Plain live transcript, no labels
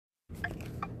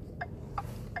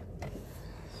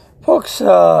Folks,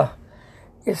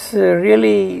 it's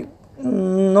really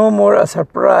no more a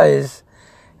surprise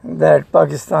that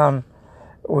Pakistan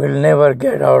will never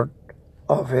get out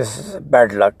of its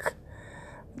bad luck.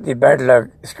 The bad luck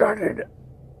started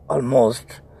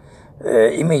almost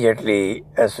immediately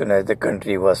as soon as the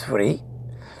country was free,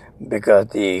 because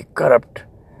the corrupt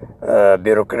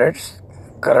bureaucrats,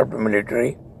 corrupt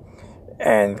military,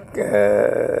 and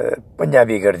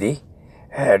Punjabi Gardi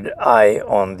had eye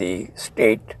on the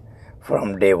state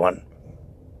from day one.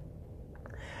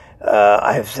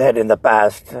 I have said in the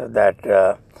past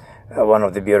that one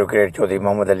of the bureaucrats, Chaudhry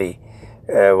Muhammad Ali,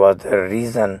 was the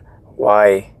reason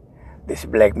why this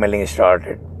blackmailing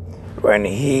started, when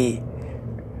he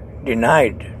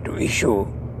denied to issue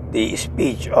the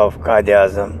speech of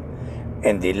Quaid-e-Azam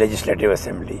in the Legislative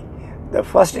Assembly. The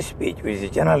first speech, which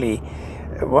is generally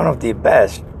one of the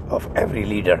best of every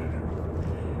leader,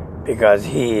 because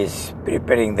he is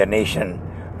preparing the nation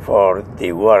for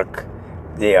the work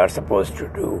they are supposed to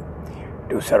do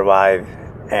to survive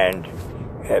and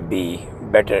be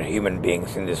better human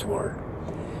beings in this world.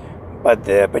 But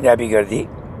the Punjabi Gardi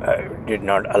did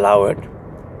not allow it,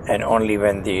 and only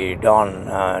when the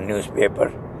Dawn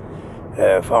newspaper,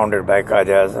 founded by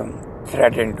Quaid-e-Azam,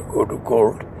 threatened to go to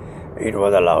court, it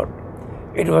was allowed.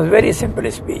 It was very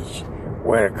simple speech,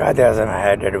 where Quaid-e-Azam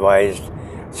had advised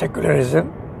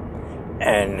secularism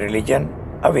and religion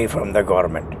away from the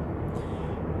government.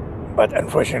 But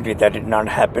unfortunately that did not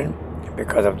happen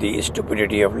because of the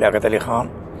stupidity of Liaquat Ali Khan.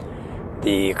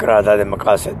 The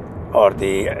Qaradat-e-Maqasid, or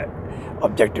the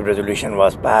objective resolution,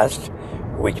 was passed,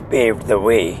 which paved the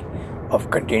way of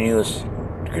continued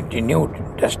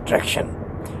destruction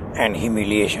and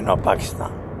humiliation of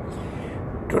Pakistan.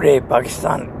 Today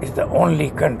Pakistan is the only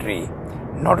country,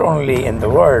 not only in the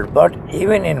world but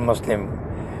even in Muslim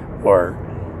world,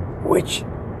 which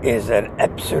is an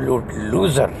absolute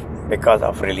loser because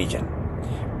of religion,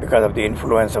 because of the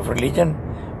influence of religion,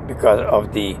 because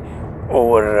of the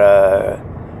over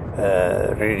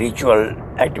ritual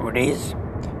activities,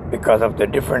 because of the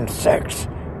different sects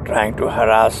trying to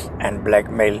harass and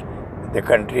blackmail the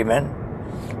countrymen,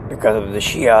 because of the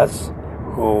Shias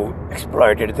who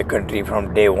exploited the country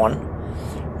from day one,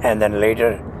 and then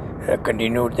later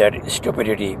continued that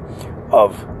stupidity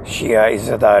of Shia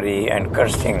Izzadari and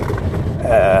cursing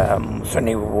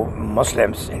Sunni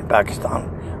Muslims in Pakistan,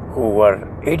 who were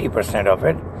 80% of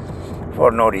it,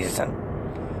 for no reason.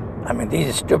 I mean,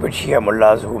 these stupid Shia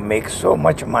mullahs who make so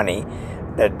much money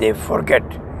that they forget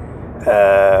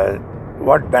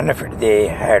what benefit they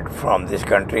had from this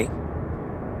country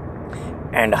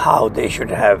and how they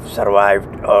should have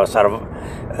survived or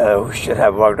should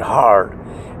have worked hard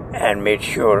and made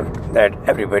sure that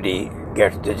everybody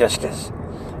gets the justice,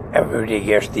 everybody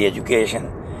gets the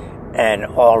education, and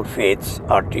all faiths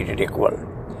are treated equal.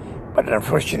 But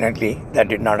unfortunately that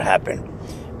did not happen.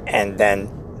 And then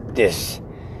this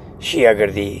Shia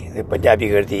Gardi, the Punjabi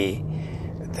Gardi,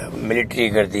 the military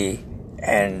Gardi,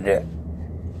 and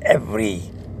every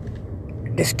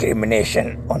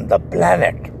discrimination on the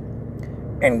planet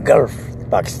engulfed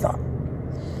Pakistan.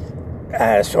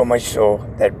 So much so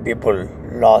that people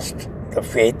lost the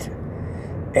faith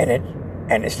in it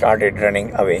and started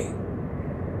running away.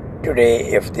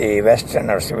 Today, if the Western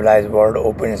or civilized world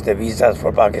opens the visas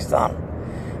for Pakistan,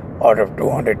 out of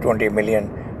 220 million,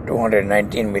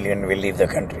 219 million will leave the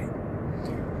country.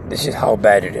 This is how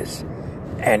bad it is.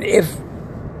 And if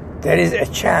there is a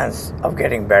chance of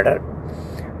getting better,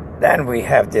 then we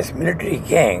have this military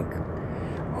gang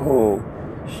who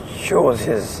shows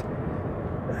his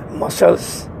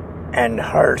muscles and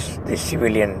hurts the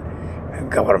civilian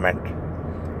government.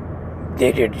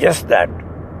 They did just that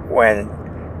when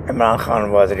Imran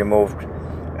Khan was removed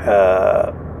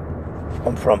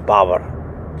from power.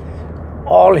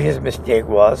 All his mistake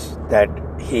was that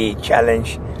he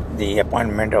challenged the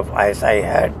appointment of ISI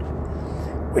head,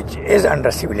 which is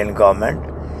under civilian government,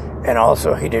 and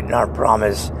also he did not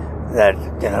promise that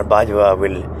General Bajwa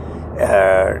will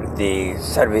the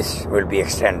service will be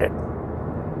extended.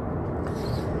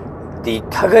 The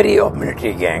thuggery of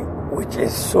military gang, which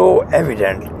is so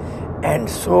evident and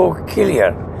so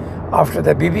clear after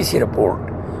the BBC report,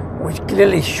 which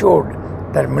clearly showed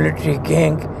that military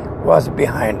gang was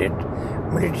behind it.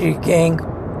 Military gang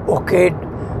okayed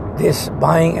this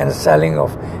buying and selling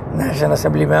of National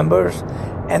Assembly members,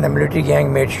 and the military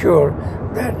gang made sure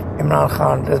that Imran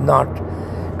Khan does not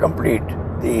complete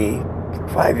the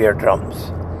 5-year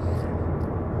terms.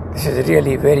 This is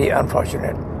really very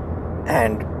unfortunate,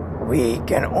 and we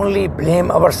can only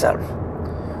blame ourselves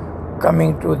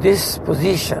coming to this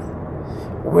position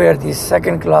where these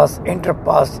second-class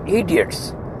interpass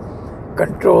idiots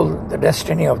control the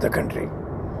destiny of the country.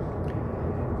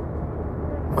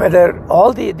 Whether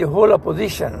all the whole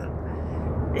opposition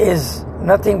is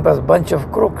nothing but a bunch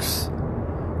of crooks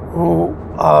who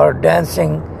are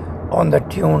dancing on the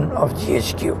tune of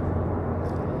GHQ.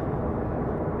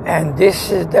 And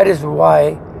that is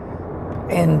why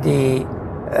in the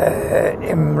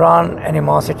Imran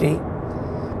animosity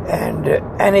and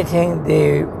anything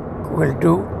they will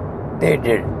do, they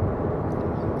did.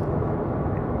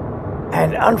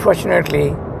 And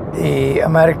unfortunately, the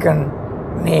American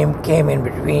name came in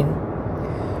between,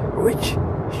 which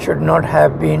should not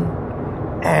have been,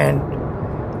 and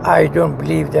I don't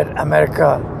believe that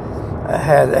America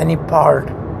has any part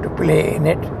to play in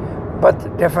it,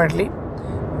 but definitely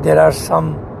there are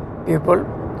some people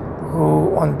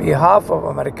who on behalf of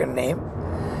American name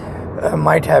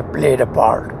might have played a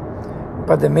part,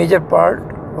 but the major part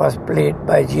was played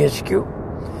by GHQ,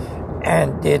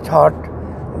 and they thought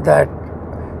that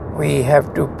we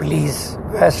have to please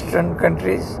Western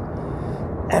countries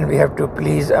and we have to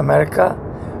please America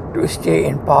to stay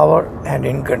in power and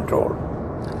in control.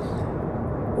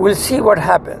 We'll see what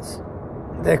happens.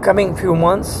 The coming few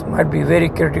months might be very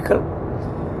critical.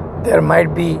 There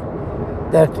might be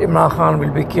that Imran Khan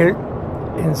will be killed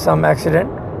in some accident,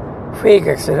 fake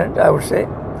accident, I would say,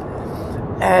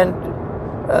 and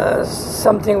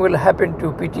something will happen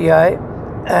to PTI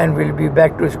and we'll be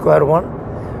back to square one,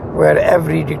 where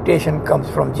every dictation comes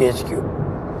from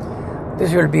GHQ.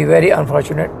 This will be very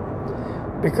unfortunate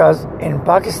because in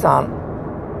Pakistan,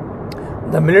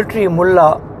 the military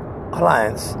mullah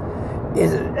alliance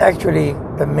is actually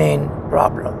the main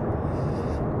problem.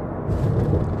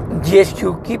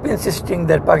 GHQ keep insisting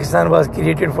that Pakistan was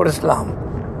created for Islam,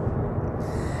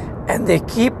 and they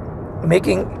keep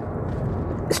making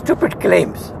stupid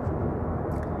claims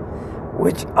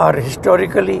which are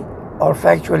historically or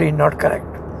factually not correct.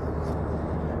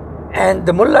 And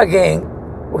the mullah gang,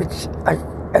 which,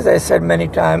 as I said many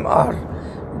times, are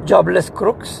jobless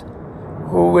crooks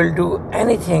who will do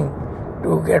anything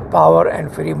to get power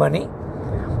and free money,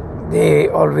 they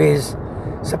always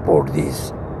support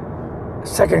these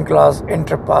second-class,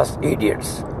 inter-caste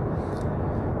idiots.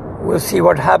 We'll see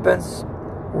what happens,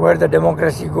 where the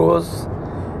democracy goes,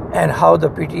 and how the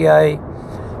PTI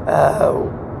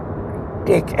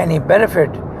take any benefit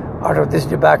out of this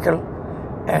debacle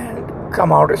and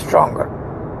come out stronger.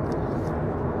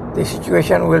 The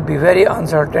situation will be very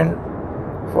uncertain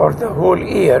for the whole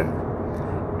year,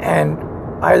 and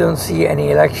I don't see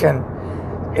any election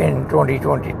in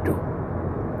 2022.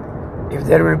 If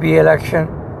there will be election,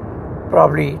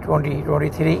 probably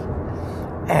 2023,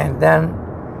 and then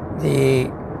the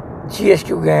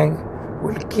GHQ gang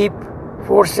will keep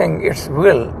forcing its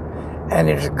will and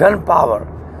its gun power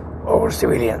over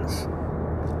civilians.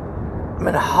 I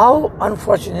mean, how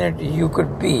unfortunate you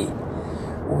could be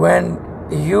when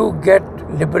you get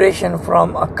liberation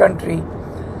from a country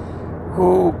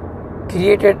who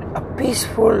created a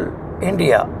peaceful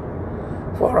India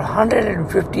for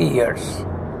 150 years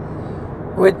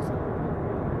with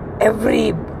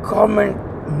every government,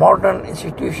 modern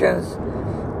institutions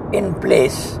in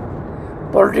place,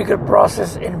 political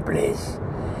process in place,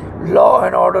 law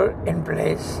and order in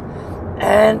place,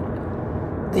 and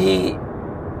the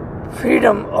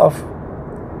freedom of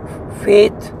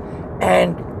faith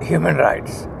and human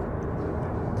rights.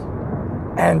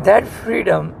 And that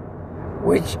freedom,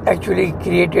 which actually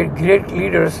created great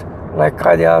leaders like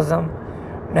Quaid-e-Azam,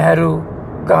 Nehru,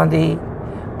 Gandhi,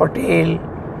 Patel,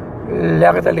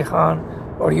 Liaquat Ali Khan,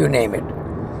 or you name it.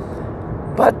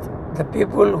 But the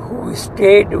people who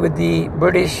stayed with the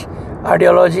British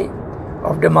ideology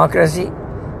of democracy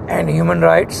and human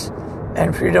rights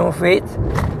and freedom of faith,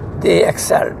 they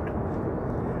excelled.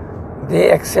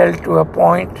 They excelled to a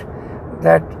point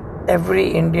that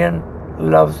every Indian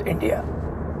loves India.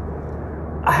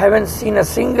 I haven't seen a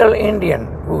single Indian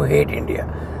who hates India.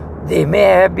 They may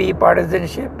have be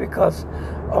partisanship because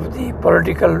of the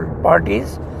political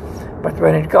parties, but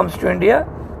when it comes to India,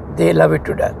 they love it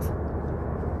to death.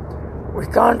 We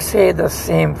can't say the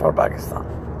same for Pakistan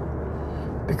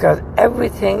because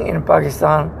everything in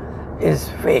Pakistan is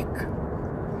fake.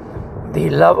 The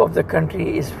love of the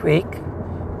country is fake.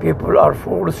 People are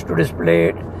forced to display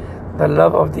it. The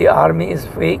love of the army is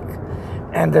fake,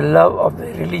 and the love of the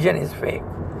religion is fake.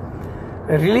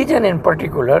 The religion in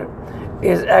particular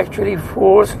is actually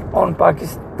forced on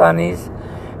Pakistanis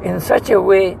in such a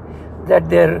way that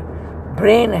their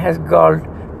brain has got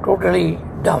totally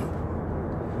dumb.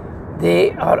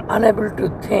 They are unable to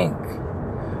think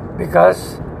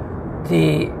because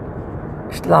the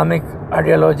Islamic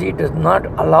ideology does not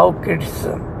allow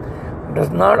criticism, does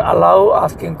not allow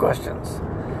asking questions.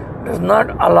 does not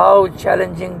allow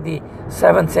challenging the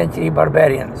 7th century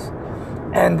barbarians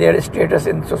and their status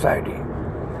in society.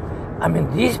 I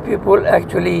mean, these people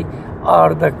actually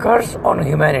are the curse on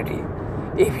humanity.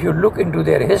 If you look into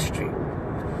their history,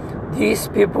 these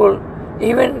people,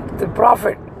 even the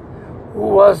Prophet, who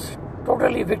was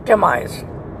totally victimized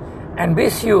and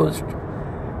misused,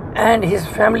 and his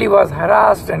family was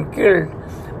harassed and killed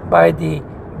by the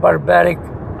barbaric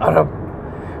Arab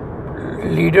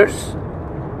leaders,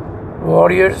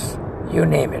 warriors, you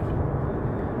name it.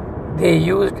 They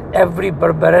used every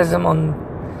barbarism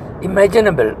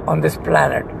imaginable on this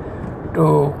planet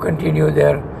to continue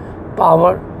their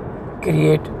power,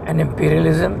 create an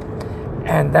imperialism,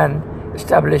 and then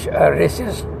establish a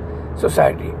racist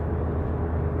society.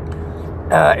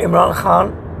 Imran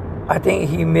Khan, I think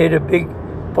he made a big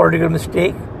political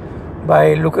mistake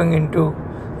by looking into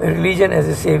religion as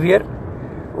a savior,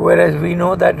 whereas we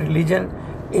know that religion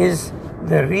is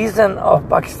the reason of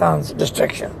Pakistan's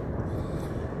destruction.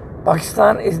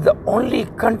 Pakistan is the only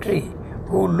country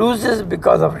who loses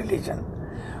because of religion,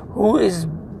 who is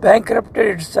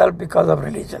bankrupted itself because of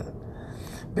religion,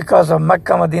 because of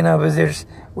Mecca Medina visits,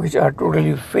 which are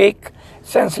totally fake,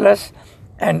 senseless,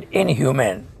 and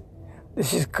inhumane.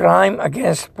 This is crime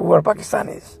against poor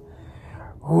Pakistanis,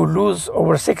 who lose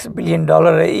over $6 billion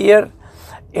a year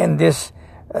in this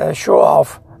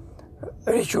show-off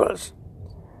rituals.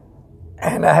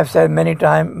 And I have said many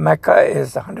times, Mecca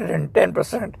is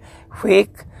 110%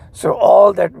 fake. So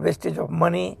all that wastage of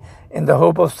money in the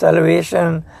hope of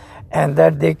salvation and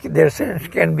that their sins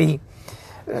can be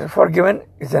forgiven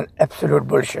is an absolute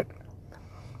bullshit.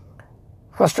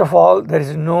 First of all, there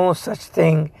is no such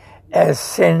thing as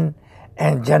sin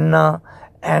and Jannah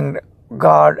and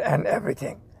God and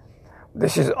everything.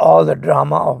 This is all the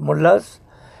drama of mullahs,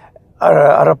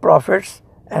 Arab prophets,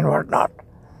 and whatnot.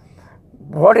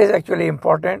 What is actually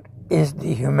important is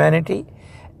the humanity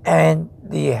and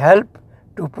the help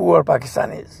to poor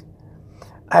Pakistanis.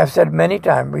 I have said many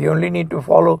times, we only need to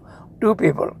follow two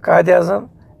people, Quaid-e-Azam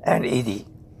and Eidi.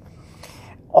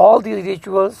 All these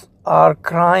rituals are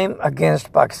crime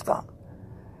against Pakistan,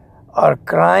 are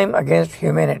crime against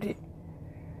humanity.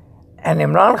 And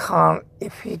Imran Khan,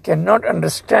 if he cannot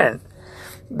understand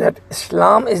that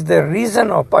Islam is the reason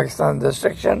of Pakistan's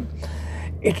destruction,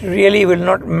 it really will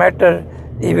not matter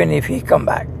even if he come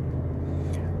back.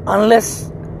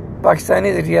 Unless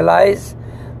Pakistanis realize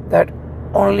that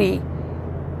only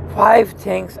 5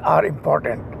 things are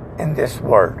important in this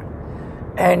world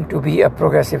and to be a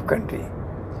progressive country: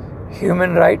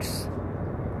 human rights,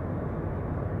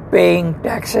 paying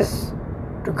taxes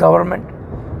to government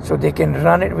so they can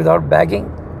run it without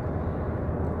begging,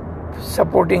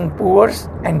 supporting poor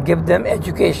and give them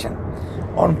education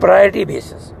on priority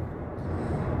basis.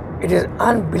 It is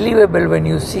unbelievable when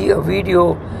you see a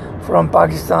video from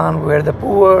Pakistan where the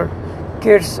poor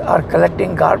kids are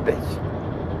collecting garbage.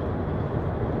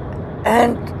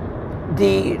 And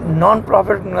the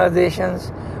non-profit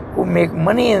organizations who make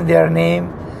money in their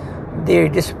name, they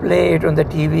display it on the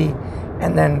TV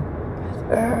and then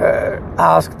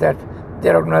ask that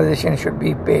their organization should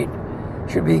be paid,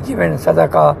 should be given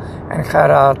sadaqah and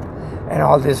khairat and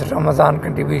all this Ramadan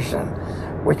contribution,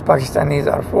 which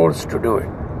Pakistanis are forced to do it.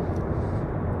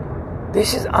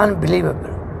 This is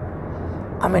unbelievable.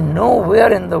 I mean,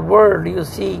 nowhere in the world do you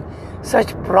see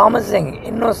such promising,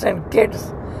 innocent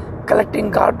kids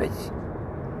collecting garbage,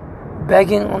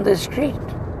 begging on the street,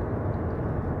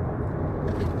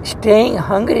 staying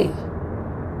hungry.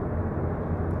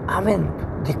 I mean,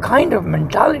 the kind of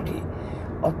mentality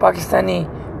of Pakistani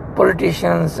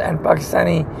politicians and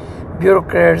Pakistani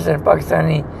bureaucrats and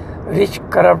Pakistani rich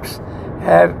corrupts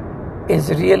have is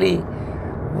really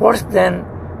worse than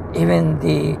even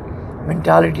the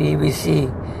mentality we see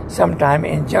sometime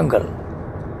in jungle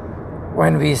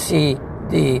when we see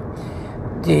the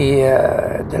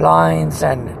lions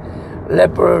and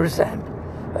leopards and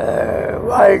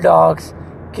wild dogs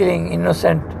killing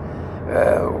innocent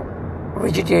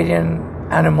vegetarian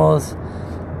animals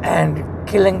and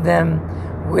killing them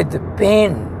with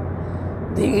pain,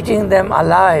 they eating them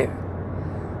alive.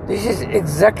 This is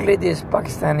exactly this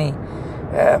Pakistani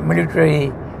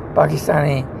military,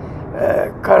 Pakistani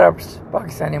corrupts,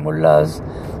 Pakistani mullahs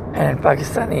and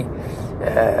Pakistani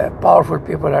powerful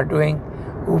people are doing,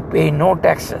 who pay no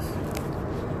taxes.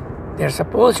 They are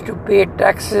supposed to pay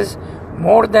taxes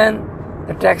more than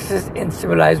the taxes in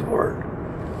civilized world,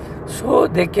 so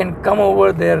they can come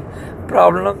over their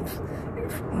problems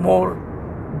more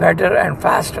better and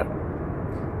faster,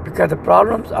 because the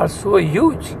problems are so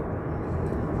huge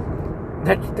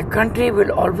that the country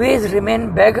will always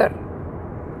remain beggar.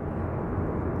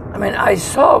 I I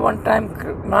saw one time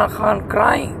Imran Khan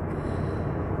crying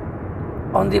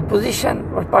on the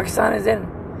position what Pakistan is in.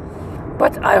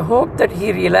 But I hope that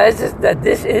he realizes that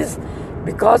this is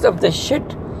because of the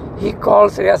shit he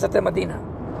calls Riyasat-e-Madina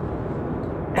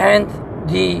and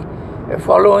the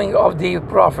following of the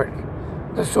Prophet,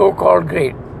 the so-called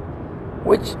great,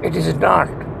 which it is not.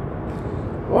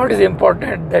 What is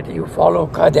important that you follow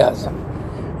Quaid-e-Azam,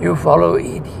 you follow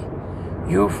Eid,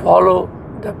 you follow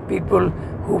the people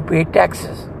who pay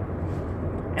taxes,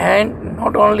 and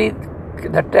not only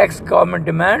the tax government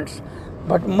demands,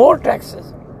 but more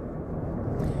taxes,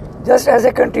 just as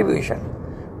a contribution,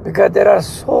 because there are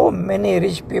so many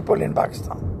rich people in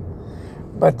Pakistan.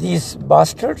 But these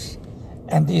bastards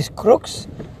and these crooks,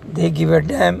 they give a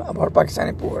damn about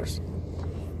Pakistani poor.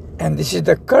 And this is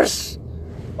the curse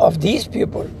of these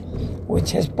people,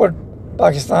 which has put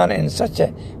Pakistan in such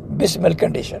a abysmal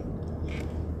condition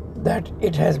that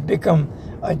it has become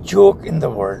a joke in the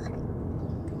world.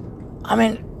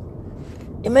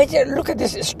 Imagine, look at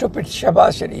this stupid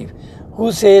Shahbaz Sharif,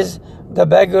 who says the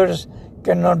beggars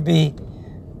cannot be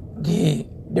the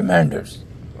demanders,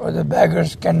 or the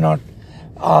beggars cannot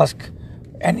ask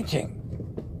anything.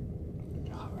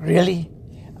 Really?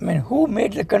 Who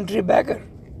made the country beggar?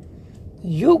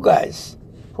 You guys,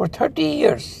 for 30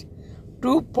 years,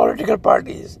 two political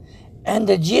parties and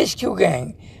the GSQ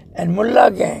gang and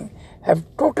Mullah gang have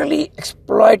totally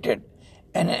exploited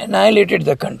and annihilated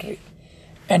the country.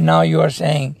 And now you are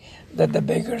saying that the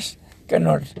beggars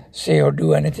cannot say or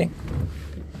do anything.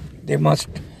 They must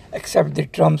accept the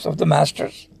trumps of the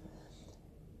masters.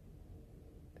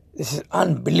 This is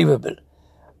unbelievable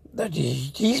that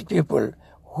these people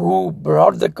who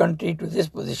brought the country to this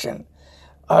position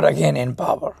are again in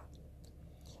power.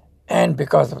 And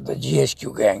because of the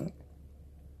GSQ gang,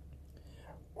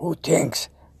 who thinks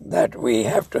that we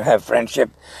have to have friendship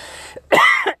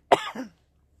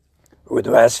with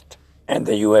West and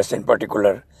the US in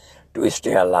particular to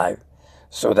stay alive,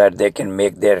 so that they can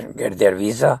get their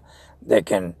visa, they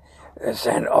can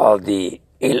send all the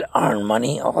ill-earned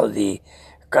money, all the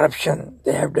corruption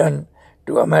they have done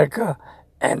to America,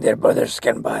 and their brothers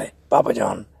can buy Papa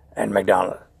John and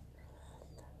McDonald's.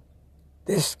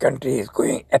 This country is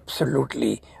going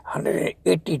absolutely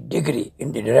 180 degree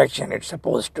in the direction it's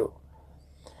supposed to.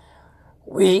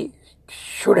 We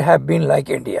should have been like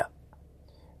India,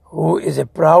 who is a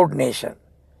proud nation,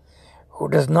 who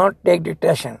does not take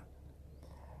dictation,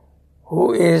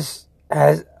 who has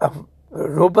a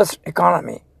robust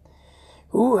economy,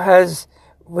 who has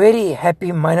very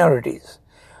happy minorities,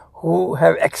 who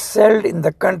have excelled in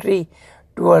the country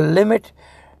to a limit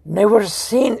never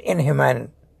seen in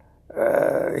human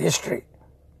history.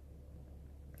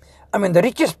 The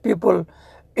richest people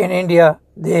in India,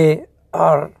 they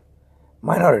are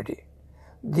minority.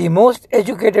 The most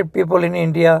educated people in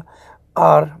India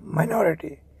are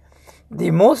minority.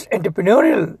 The most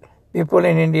entrepreneurial people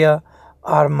in India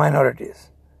are minorities.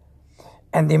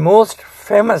 And the most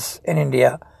famous in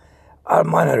India are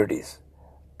minorities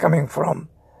coming from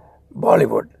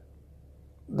Bollywood.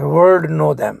 The world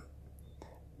knows them.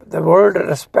 The world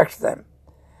respects them.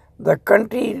 The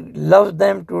country loves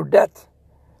them to death.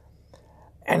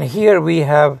 And here we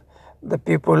have the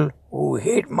people who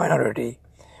hate minority,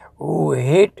 who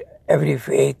hate every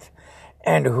faith,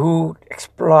 and who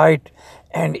exploit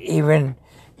and even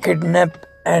kidnap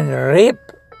and rape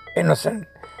innocent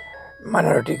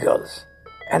minority girls,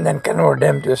 and then convert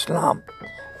them to Islam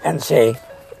and say,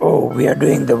 oh, we are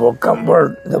doing the work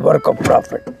of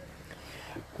Prophet.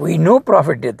 We know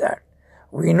Prophet did that.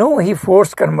 We know he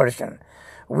forced conversion.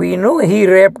 We know he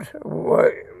raped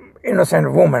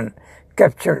innocent women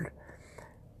captured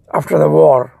after the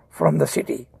war from the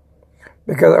city.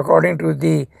 Because according to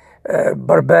the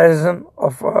barbarism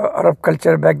of Arab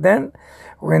culture back then,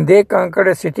 when they conquered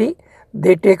a city,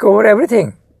 they take over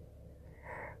everything.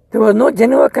 There was no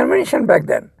Geneva Convention back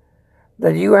then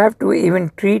that you have to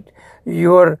even treat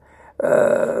your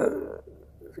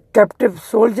captive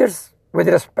soldiers with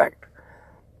respect.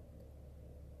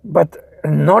 But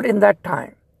not in that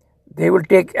time. They will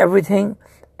take everything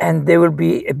and they will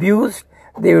be abused,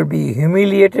 they will be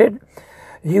humiliated,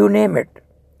 you name it.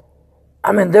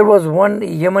 There was one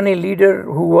Yemeni leader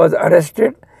who was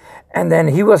arrested, and then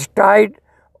he was tied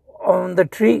on the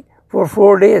tree for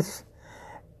 4 days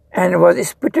and was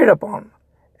spitted upon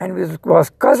and was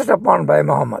cursed upon by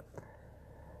Muhammad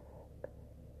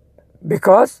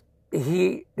because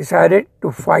he decided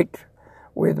to fight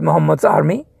with Muhammad's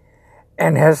army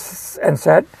and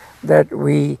said that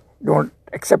we don't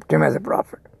accept him as a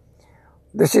prophet.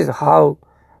 This is how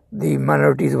the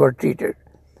minorities were treated.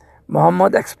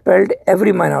 Muhammad expelled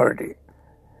every minority.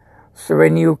 So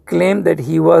when you claim that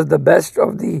he was the best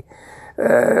of the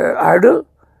idol,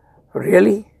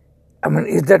 really? I mean,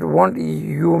 is that what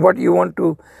you want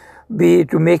to be,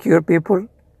 to make your people?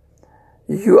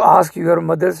 You ask your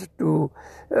mothers to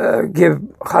give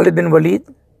Khalid bin Walid?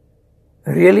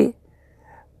 Really?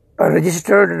 A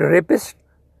registered rapist?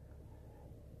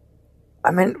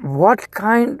 I mean, what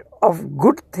kind of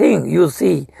good thing you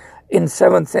see in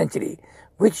 7th century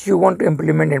which you want to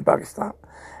implement in Pakistan?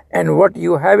 And what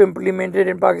you have implemented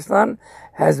in Pakistan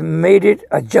has made it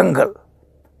a jungle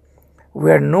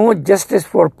where no justice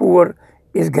for poor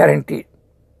is guaranteed.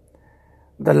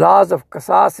 The laws of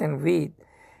Qasas and Veed,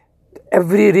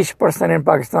 every rich person in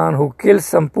Pakistan who kills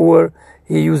some poor,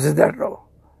 he uses that law.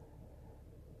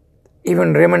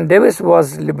 Even Raymond Davis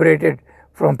was liberated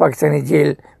from Pakistani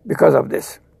jail because of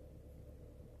this.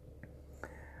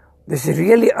 This is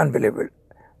really unbelievable.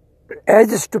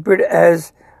 As stupid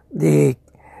as the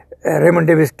Raymond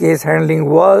Davis case handling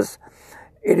was,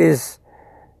 it is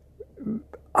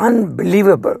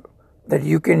unbelievable that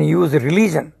you can use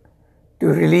religion to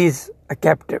release a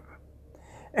captive.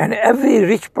 And every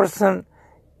rich person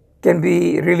can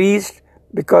be released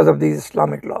because of these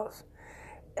Islamic laws.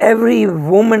 Every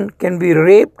woman can be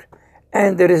raped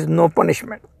and there is no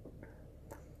punishment.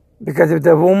 Because if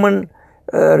the woman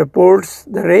reports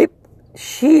the rape,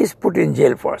 she is put in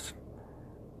jail first.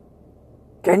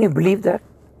 Can you believe that?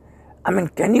 I mean,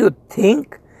 can you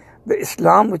think the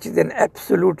Islam, which is an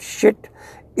absolute shit,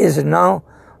 is now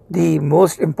the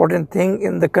most important thing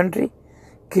in the country,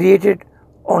 created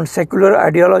on secular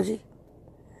ideology,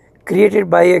 created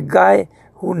by a guy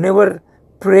who never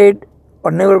prayed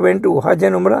or never went to Hajj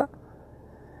and Umrah,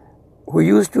 who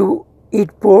used to eat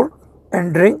pork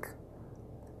and drink,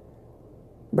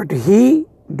 but he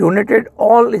donated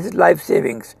all his life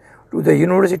savings to the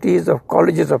universities of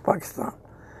colleges of Pakistan.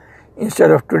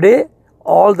 Instead of today,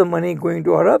 all the money going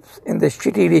to Arabs in the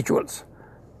shitty rituals.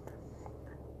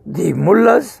 The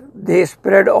mullahs, they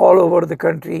spread all over the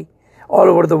country, all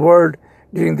over the world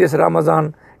during this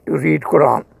Ramadan to read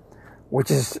Quran, which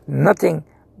is nothing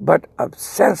but a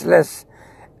senseless,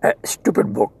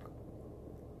 stupid book,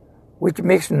 which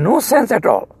makes no sense at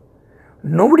all.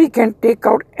 Nobody can take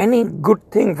out any good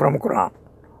thing from Quran.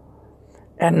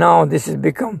 And now this has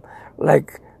become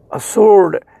like a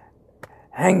sword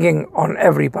hanging on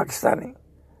every Pakistani.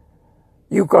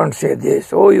 You can't say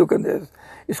this, oh you can this.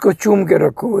 Isko choom ke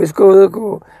rakho, isko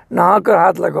rakho, naha kar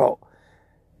haath lagao.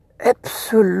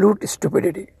 Absolute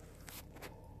stupidity.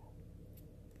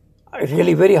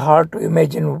 Really very hard to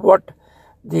imagine what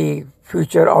the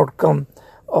future outcome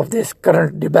of this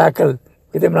current debacle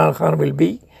with Imran Khan will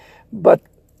be. But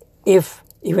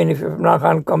even if Imran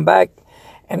Khan come back,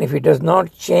 and if he does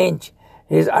not change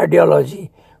his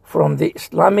ideology from the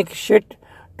Islamic shit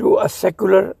to a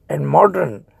secular and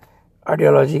modern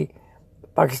ideology,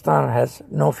 Pakistan has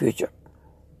no future.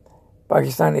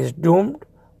 Pakistan is doomed.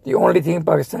 The only thing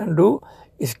Pakistan do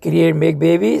is make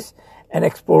babies and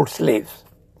export slaves,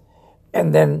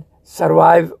 and then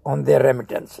survive on their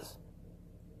remittances.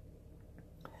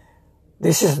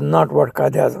 This is not what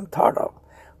Quaid-e-Azam thought of.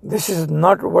 This is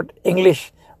not what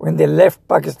English, when they left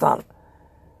Pakistan,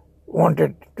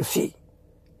 wanted to see.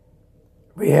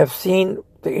 We have seen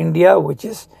the India, which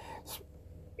is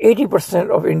 80%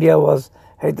 of India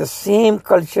had the same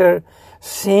culture,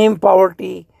 same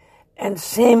poverty, and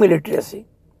same illiteracy.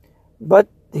 But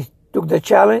they took the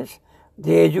challenge,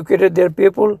 they educated their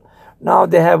people. Now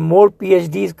they have more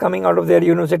PhDs coming out of their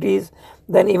universities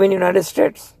than even United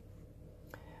States.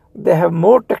 They have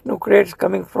more technocrats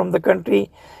coming from the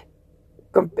country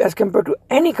as compared to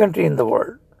any country in the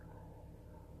world.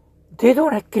 They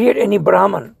don't create any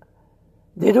Brahman.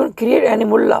 They don't create any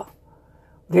mullah.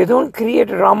 They don't create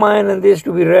Ramayana and this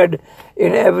to be read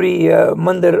in every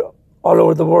mandir all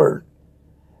over the world,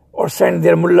 or send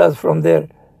their mullahs from there.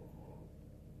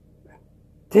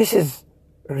 This is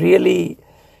really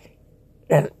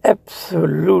an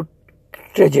absolute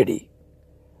tragedy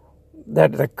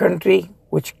that the country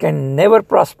which can never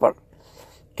prosper,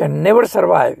 can never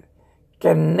survive,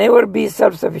 can never be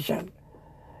self-sufficient,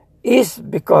 is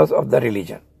because of the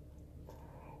religion.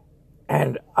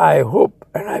 And I hope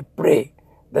and I pray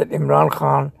that Imran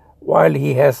Khan, while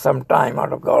he has some time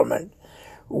out of government,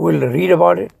 will read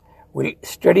about it, will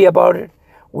study about it,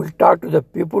 will talk to the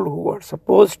people who are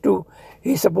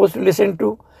he's supposed to listen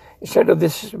to, instead of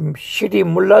this shitty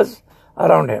mullahs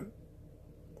around him.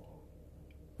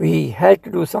 We have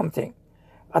to do something.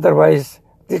 Otherwise,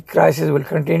 this crisis will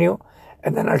continue,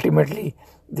 and then ultimately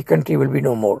the country will be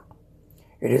no more.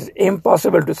 It is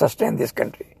impossible to sustain this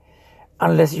country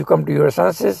unless you come to your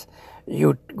senses,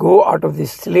 you go out of the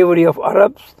slavery of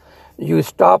Arabs, You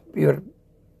stop your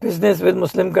business with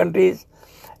Muslim countries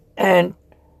and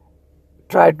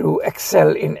try to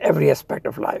excel in every aspect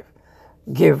of life.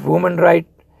 Give women right,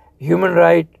 human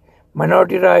right,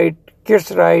 minority right,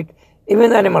 kids right,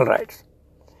 even animal rights.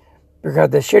 Because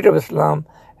the State of Islam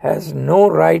has no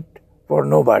right for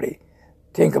nobody.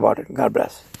 Think about it. God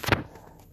bless.